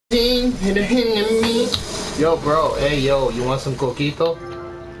Yo, bro. Hey, yo. You want some coquito?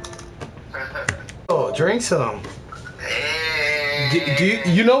 Oh, drink some. Do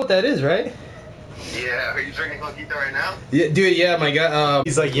you know what that is, right? Yeah, are you drinking coquito right now? Yeah, dude. Yeah, my guy.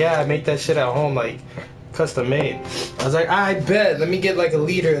 He's like, yeah, I make that shit at home, like custom made. I was like, I bet. Let me get like a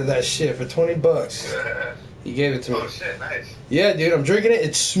liter of that shit for $20. He gave it to me. Oh shit, nice. Yeah, dude. I'm drinking it.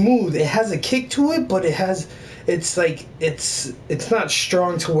 It's smooth. It has a kick to it, but it's like it's not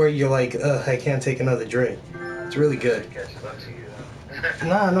strong to where you're like, ugh, I can't take another drink. It's really good.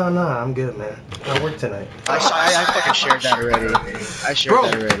 Nah, I'm good, man. I work tonight. I fucking shared that already. I shared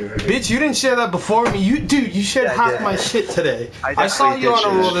that already. Bitch, you didn't share that before me. You shared half my shit today. I saw you on a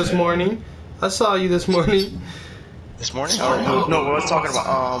roll this morning. I saw you this morning. This morning? Oh, no, I was talking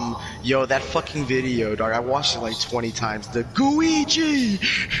about, yo, that fucking video, dog. I watched it like 20 times. The Luigi!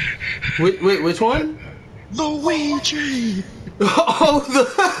 Wait, which one? Luigi! Oh,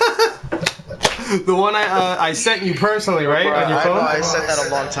 the one I sent you personally, right? Bro, on your phone? I sent that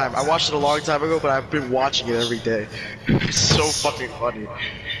a long time. I watched it a long time ago, but I've been watching it every day. It's so fucking funny.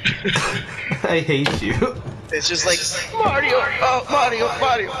 I hate you. It's just like, Mario! Oh, Mario!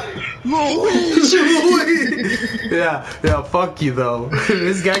 Luigi! Yeah, fuck you though.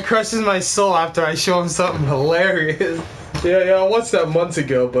 This guy crushes my soul after I show him something hilarious. Yeah, I watched that months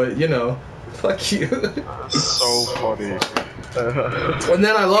ago, but you know, fuck you. So funny. And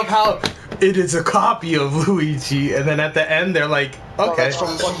then I love how it is a copy of Luigi, and then at the end they're like, okay. No, that's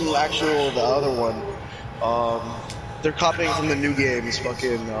from fucking the other one. They're copying from the new games,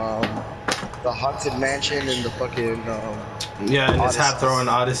 fucking, the Haunted Mansion and the fucking, yeah, and it's Hat Throwing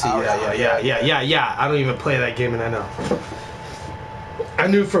Odyssey. Yeah. I don't even play that game, and I know. I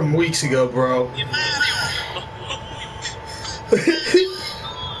knew from weeks ago, bro.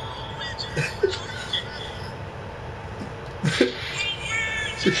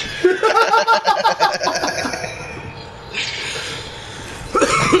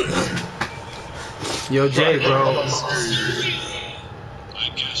 Yo, Jay, bro. I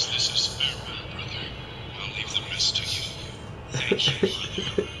guess this is farewell, brother. I'll leave the rest to you. Thank you.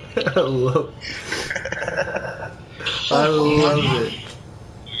 I love it.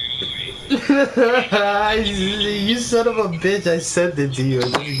 You son of a bitch! I sent it to you,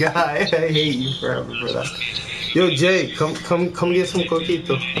 this guy. I hate you forever for that. Yo, Jay, come get some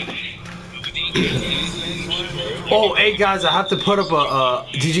coquito. Oh, hey guys, I have to put up a.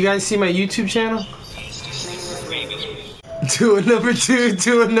 Did you guys see my YouTube channel? To a number two.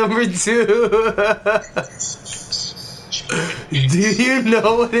 Do you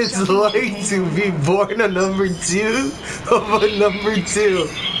know what it's like to be born a number two of a number two?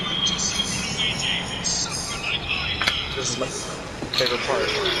 This is my favorite part.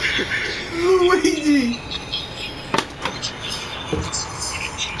 Luigi!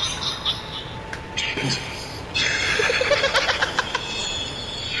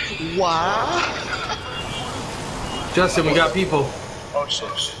 Wow. Justin, we got people. Oh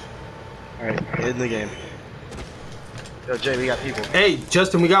shit. Alright, in the game. Yo, Jay, we got people. Hey,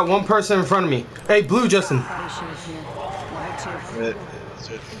 Justin, we got one person in front of me. Hey, Blue, Justin. They might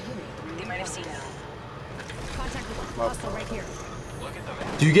have seen it. Contact with hostile right here.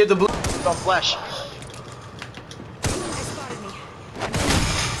 Do you get the blue? Don't flash. They spotted me.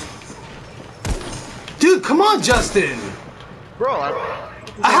 Dude, come on, Justin. Bro,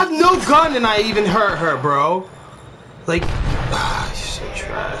 I have no gun and I even hurt her, bro. Like, you're so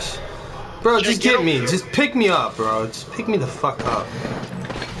trash. Bro, just get me. Just pick me up, bro. Just pick me the fuck up.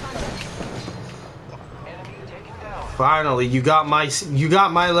 Finally, you got my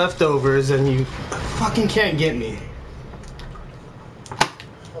leftovers and you fucking can't get me.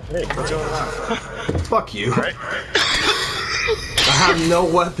 hey, what's going on? Fuck you. Right. I have no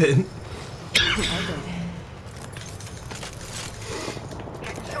weapon.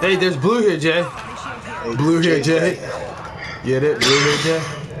 Hey, there's Blue here, Jay. Blue here, Jay. Get it? Blue here, Jay.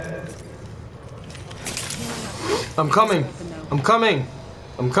 I'm coming. Coming.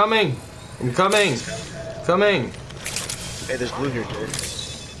 Hey, there's blue here, Jay.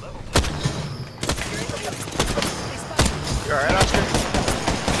 You alright, Oscar?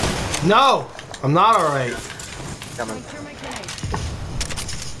 No, I'm not alright. Coming.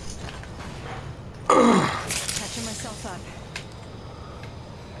 Catching myself up.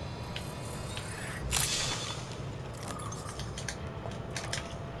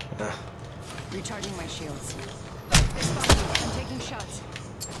 Recharging my shields. They spotted me. I'm taking shots.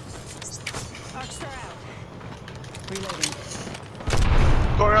 Arcstar out. Reloading.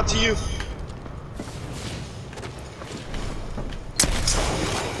 Going up to you.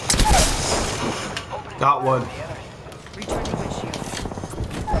 Got one. Recharging my shields.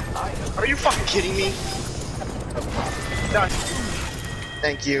 Are you fucking kidding me? No.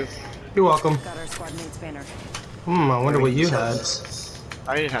 Thank you. You're welcome. Got our squad mate's banner. I wonder what you had.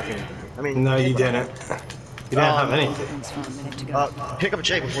 I didn't have anything. I mean, No, you didn't. You didn't have anything. Rings for a minute to go. Pick up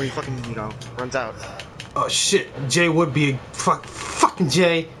Jay before he fucking, you know, runs out. Oh shit, Jay would be a fucking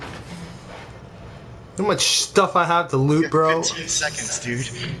Jay. How much stuff I have to loot, bro. 15 seconds, dude.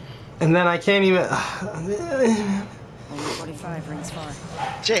 And then I can't even. Only 45 rings far.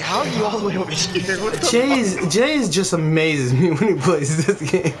 Jay, how are you all the way over here? What the Jay is just amazes me when he plays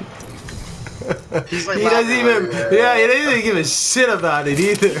this game. He's like He doesn't even. laughing. Yeah, he doesn't even give a shit about it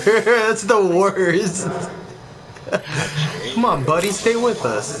either. That's the worst. Come on, buddy, stay with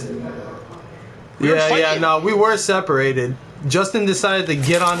us. were Yeah, fighting. no, we were separated. Justin decided to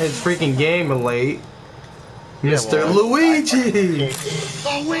get on his freaking game late. Mr. well, Luigi!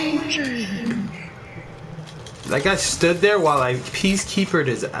 Luigi! That guy stood there while I peacekeepered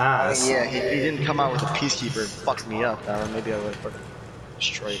his ass. Yeah, he didn't come out with a peacekeeper and fucked me up. Maybe I would have fucking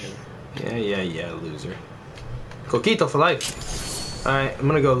destroyed him. Yeah, loser. Coquito for life. Alright, I'm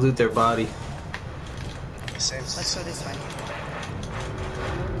gonna go loot their body. Same. Let's go this way.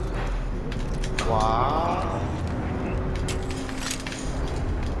 Wow.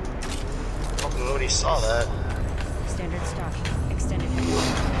 Nobody saw that. Standard stock. Extended heavy.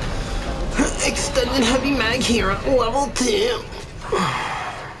 Extended heavy mag here at level 2. Alright,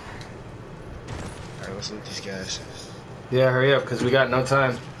 let's loot these guys. Yeah, hurry up, because we got no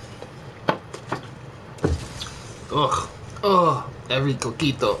time. Ugh. Ugh. Every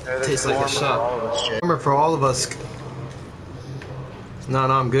coquito tastes like a shot. Armor for all of us. No,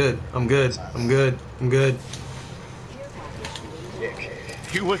 I'm good. I'm good.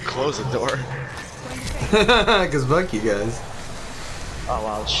 You would close the door. Because fuck you guys. Oh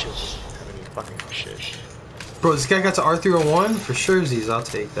wow, shit. Having fucking shit. Bro, this guy got to R301? For surezies, I'll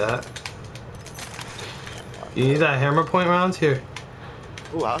take that. You need that hammer point rounds? Here.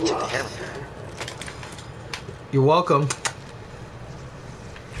 Ooh, I'll take the hammer. You're welcome.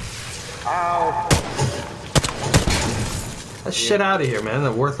 Ow. That shit out of here, man.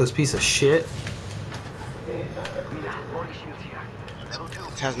 That worthless piece of shit. It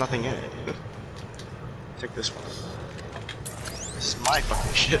has nothing in it. Take this one. This is my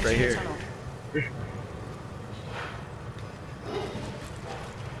fucking shit right here.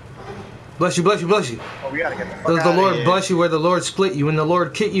 Bless you, bless you, bless you. Oh, we gotta get the fuck Does the outta Lord here. bless you where the Lord split you, and the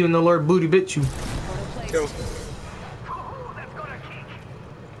Lord kick you, and the Lord booty bit you. Yo.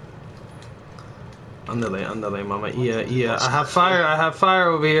 Andale, mama. Yeah. I have fire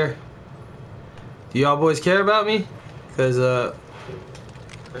over here. Do y'all boys care about me? Cause Don't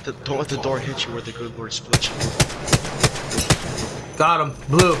let the door hit you where the good Lord split you. got him.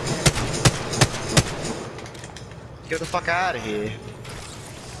 Blue. Get the fuck out of here.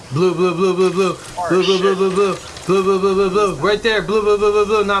 Blue. Blue. Right there.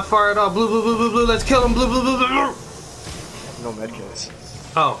 Blue. Not far at all. Blue. Let's kill him. Blue. No medkits.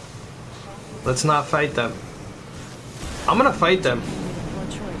 Oh. Let's not fight them. I'm gonna fight them. No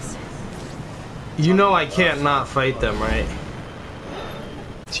choice. You know I can't not fight them, right?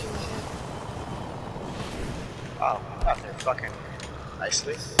 Oh, out there fucking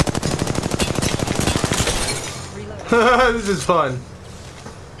nicely. Reload. This is fun. No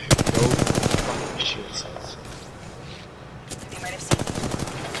fucking shit. They might have seen.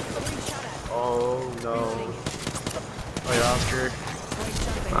 Being shot at. Oh no. Wait, Oscar. Boys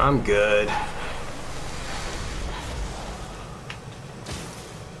jumping. I'm good.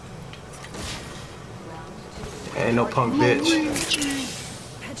 Ain't no punk bitch.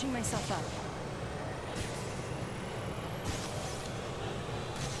 Patching myself up.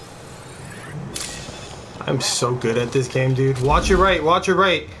 I'm so good at this game, dude. Watch your right.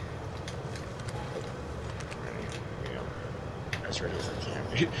 Yeah. As ready as I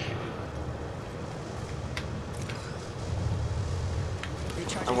can.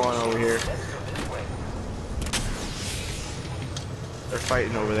 I'm going over here. They're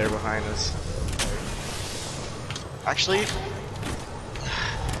fighting over there behind us. Actually,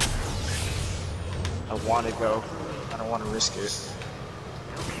 I want to go. I don't want to risk it.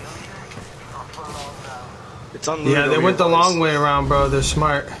 It's unlooted. Yeah, they over went the here, long boys. way around, bro. They're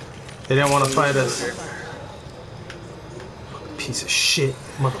smart. They didn't want to fight us. Piece of shit,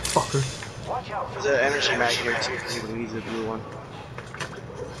 motherfucker. There's an energy mag here too. You can use the blue one.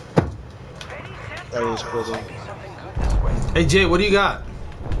 That is building. Hey, Jay, what do you got?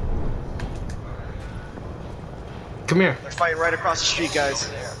 Come here. They're fighting right across the street, guys.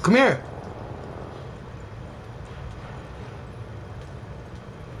 Come here.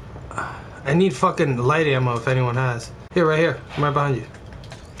 I need fucking light ammo if anyone has. Here, right here. I'm right behind you.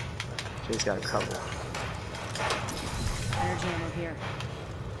 Jay's got a couple. Energy ammo here.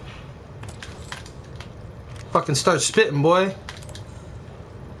 Fucking start spitting, boy.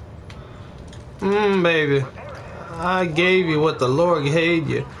 Baby. I gave you what the Lord gave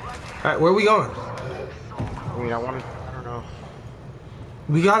you. Alright, where are we going? I mean, I don't know.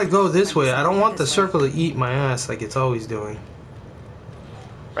 We gotta go this way. I don't want the circle to eat my ass like it's always doing.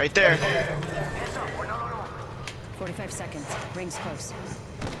 Right there. 45 seconds. Ring's close.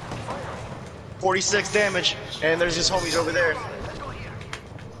 46 damage. And there's his homies over there.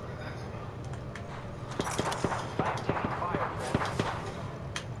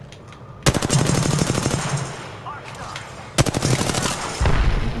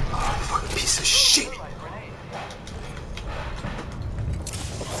 Fucking piece of shit.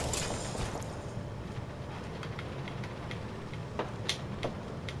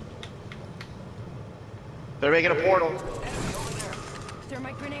 They're making a portal.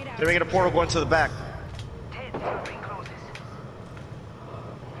 Thermite grenade out. They're making a portal going to the back.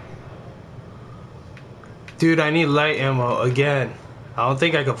 Dude, I need light ammo again. I don't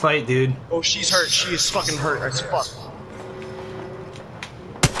think I can fight, dude. Oh, she's hurt. She is fucking hurt as fuck.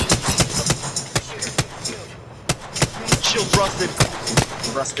 Shield rusted.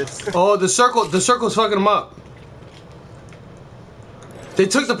 Rusted. Oh, the circle's fucking them up. They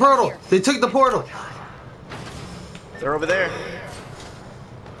took the portal. They took the portal. They're over there.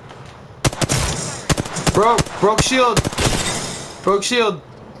 Broke shield. Broke shield.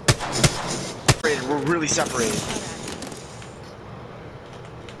 We're really separated.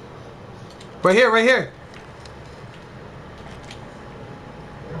 Right here, right here.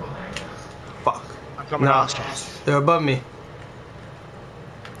 Fuck. I'm coming Nah, out. they're above me.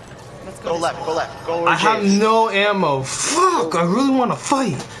 Let's Go this left, way. go left. Go over I have James. no ammo. Fuck, I really want to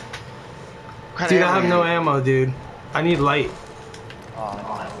fight. What kind Dude, of I have ammo no you need? ammo, dude. I need light. Oh, I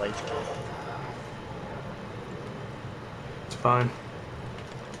don't have light. It's fine.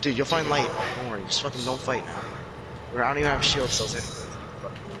 Dude, you'll find light. Don't worry. Just fucking don't fight now. I don't even have shield cells in.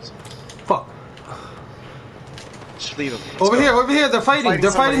 Fuck. Just leave them. Over here. They're fighting. They're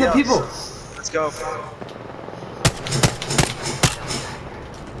fighting the somebody people. else. Let's go.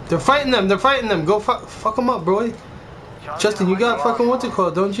 They're fighting them. They're fighting them. Go fuck them up, bro. Justin, you got fucking what's it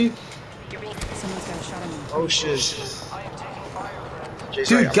called, don't you? Someone's got a shot on me. Oh shit. Jay's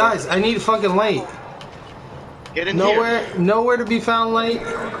Dude, right, guys, I need fucking light. get in here. Nowhere to be found light.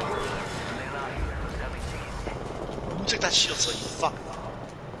 Who took that shield cell? You fuck.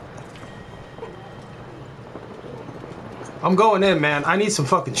 I'm going in, man. I need some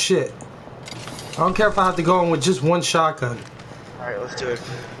fucking shit. I don't care if I have to go in with just one shotgun. All right, let's do it.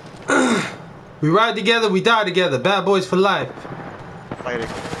 We ride together, we die together. Bad boys for life. Fighting.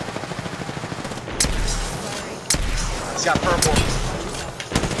 He's got purple.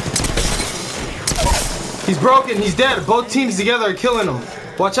 He's broken. He's dead. Both teams together are killing him.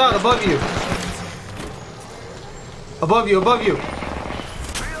 Watch out, above you. Above you, above you.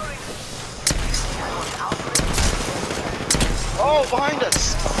 Oh, behind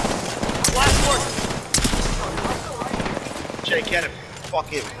us. Last one. Jay, get him. Fuck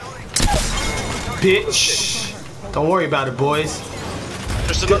him. Bitch. Don't worry about it, boys.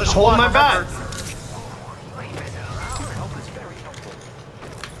 There's another Hold squad. my back.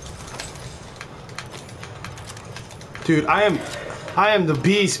 Dude, I am the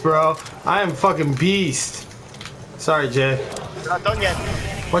beast, bro. I am fucking beast. Sorry, Jay. We're not done yet.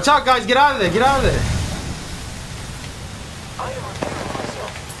 Watch out, guys. Get out of there. Get out of there.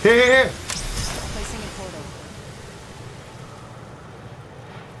 Here. Placing a portal.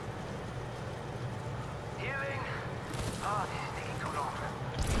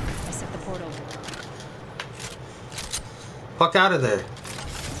 I set the portal. Fuck out of there.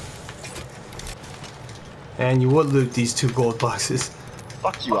 And you would loot these 2 gold boxes.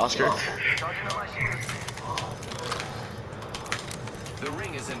 Fuck you, Oscar. The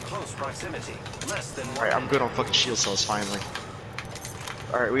ring is in close proximity. Less than Alright, I'm good on fucking shield cells finally.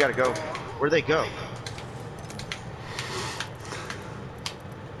 Alright, we gotta go. Where'd they go?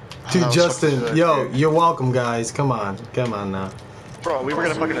 Dude, that was Justin, fucking good, yo, dude. you're welcome, guys. Come on now. Bro, we were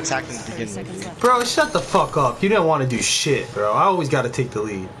gonna fucking attack them at the 30 beginning. seconds left. Bro, shut the fuck up. You didn't want to do shit, bro. I always got to take the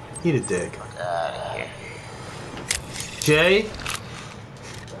lead. Eat a dick. Jay?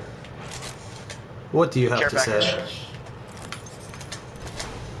 What do you have Care to package. say?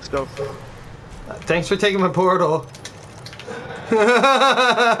 Let's go. Thanks for taking my portal.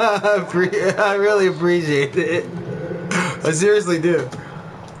 I really appreciate it. I seriously do.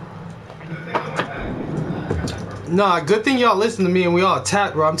 Nah, good thing y'all listen to me and we all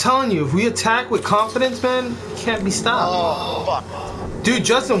attack, bro. I'm telling you, if we attack with confidence, man, can't be stopped. Oh, fuck. Dude,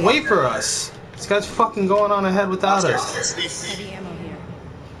 Justin, wait for us. This guy's fucking going on ahead without us. Heavy ammo here.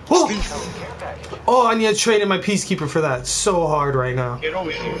 Oh, I need to trade in my Peacekeeper for that. It's so hard right now. Get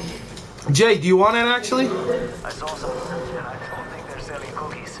over here. Jay, do you want it actually? I saw some, and I don't think they're selling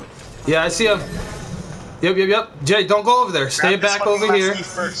cookies. Yeah, I see him. Yep. Jay, don't go over there. Stay Grab this back fucking over here.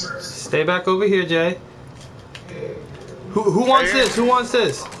 last first. Stay back over here, Jay. Who wants this? Who wants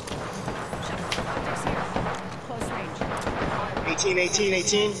this? Optics here. Close range.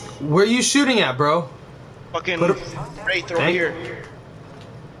 18. Where are you shooting at, bro? Fucking Put Wraith, they're over Thank- here.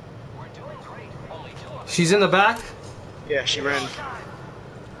 She's in the back? Yeah, she ran.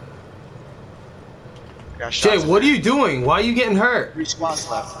 Got Jay, shots. what are you doing? Why are you getting hurt? 3 squads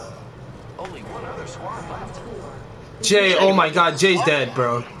left. Only one other squad left. Jay, oh my god, Jay's dead,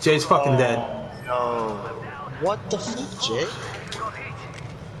 bro. Jay's fucking dead. No. What the fuck, Jay?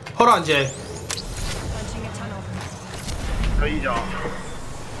 Hold on, Jay. Punching a tunnel. No, you don't.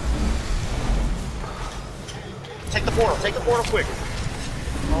 Take the portal quick.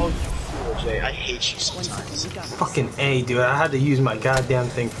 Oh, you fool, Jay. I hate you sometimes. We got this. Fucking A, dude. I had to use my goddamn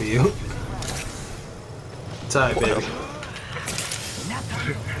thing for you. It's alright, baby.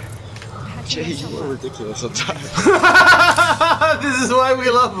 Jay, you are ridiculous sometimes. This is why we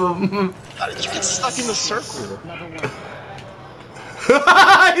love him. How did you get stuck in the circle? Level 1.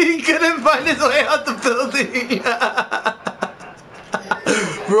 He couldn't find his way out the building.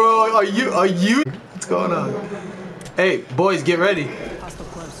 Bro, are you? What's going on? Hey, boys, get ready. Hostile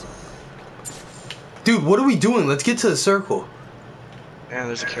close. Dude, what are we doing? Let's get to the circle. Man,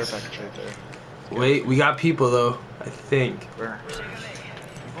 there's a care package right there. Wait, we got people though, I think. Where?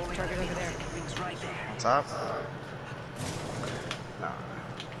 Target over there. Top?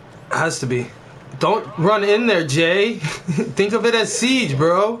 Has to be. Don't run in there, Jay. Think of it as siege,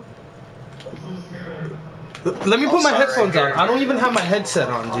 bro. Let me put my headphones on. I don't even have my headset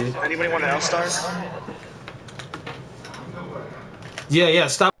on, dude. Anybody want an L-Star? Yeah,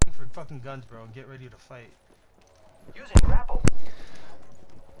 stop for fucking guns, bro, and get ready to fight. Using grapple.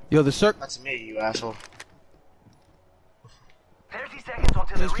 Yo, the circle. That's me, you asshole. 30 seconds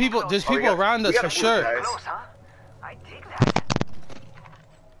until There's the people. ring There's Oh, we people got- around we us gotta for move, sure. guys. close, huh? I dig that.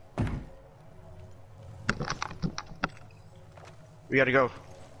 We gotta go.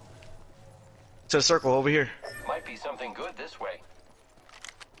 To the circle over here. Might be something good this way.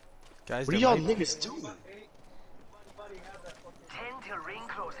 Guys, What are y'all niggas doing? 10 till ring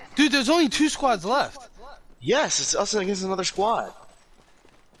closes. dude, there's only 2 squads left. Yes, it's us against another squad.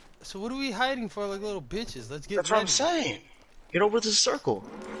 So what are we hiding for, like little bitches? Let's get That's ready. what I'm saying. Get over to the circle.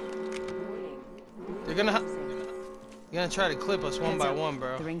 They're gonna try to clip us one Heads by up. one,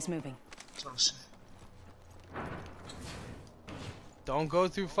 bro. The ring's moving. That's what I'm saying. Don't go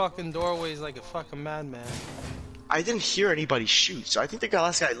through fucking doorways like a fucking madman. I didn't hear anybody shoot, so I think the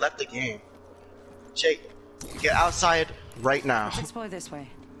last guy left the game. Jake, get outside right now. Let's explore this way.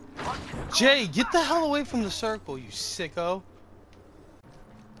 Jay, get the hell away from the circle, you sicko.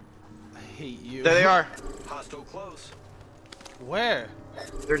 I hate you. There they are. Hostile close. Where?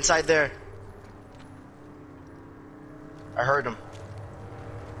 They're inside there. I heard them.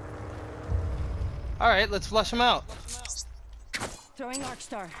 Alright, let's flush them out. Throwing Arc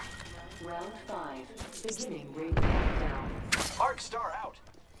Star. Round 5. Beginning ring countdown. Arc star out.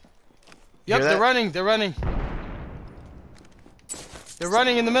 Yep, Hear they're that? running, they're running. They're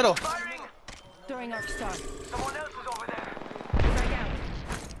running in the middle. Firing. Throwing Arc Star. Someone else is over there. Frag out.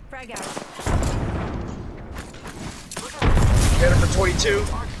 Frag out. Get him for 22.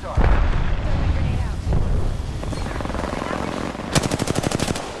 Arc star. Throwing grenade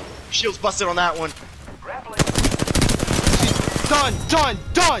out. Shields busted on that one. Grappling.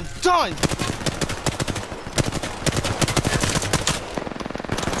 Done.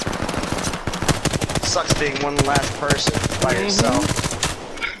 Sucks being one last person by yourself.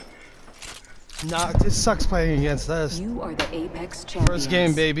 Nah, this sucks playing against us. You are the Apex champions. First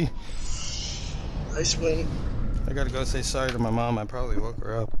game, baby. Nice win. I gotta go say sorry to my mom. I probably woke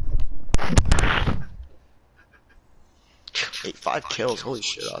her up. 5 kills. Holy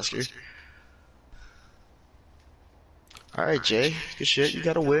shit, Oscar. Alright, Jay. Good shit. You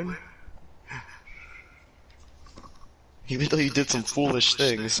got to win. Even though you did some foolish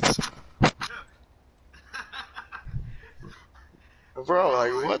things. Bro,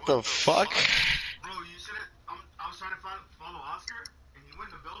 like, what the fuck? Bro, you said it. I was trying to follow Oscar, and he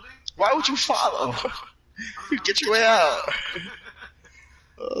went in the building. Why would you follow? Get your way out.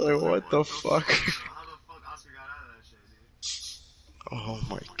 Like, what the fuck? How the fuck Oscar got out of that shit, dude? Oh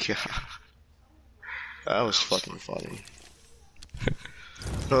my god. That was fucking funny.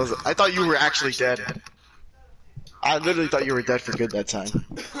 I thought you were actually dead. No, I literally thought you were dead for good that time.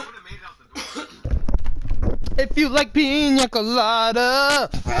 I would have made it out the door. If you like pina colada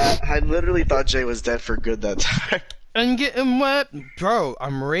I literally thought Jay was dead for good that time. and getting wet, bro,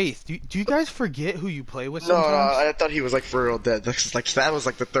 I'm Wraith. Do you guys forget who you play with No, sometimes? I thought he was like for real dead. Like that was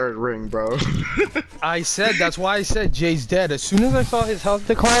like the third ring, bro. I said, that's why I said Jay's dead. As soon as I saw his health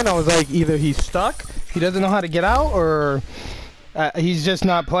decline, I was like, either he's stuck, he doesn't know how to get out, or he's just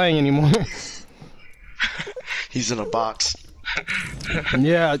not playing anymore. He's in a box.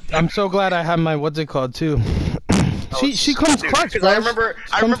 Yeah, I'm so glad I have my, what's it called, too. She comes clutch, Because bro.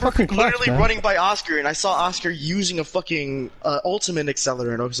 I remember fucking clutch, literally man. running by Oscar, and I saw Oscar using a fucking ultimate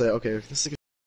accelerant. I was like, okay, this is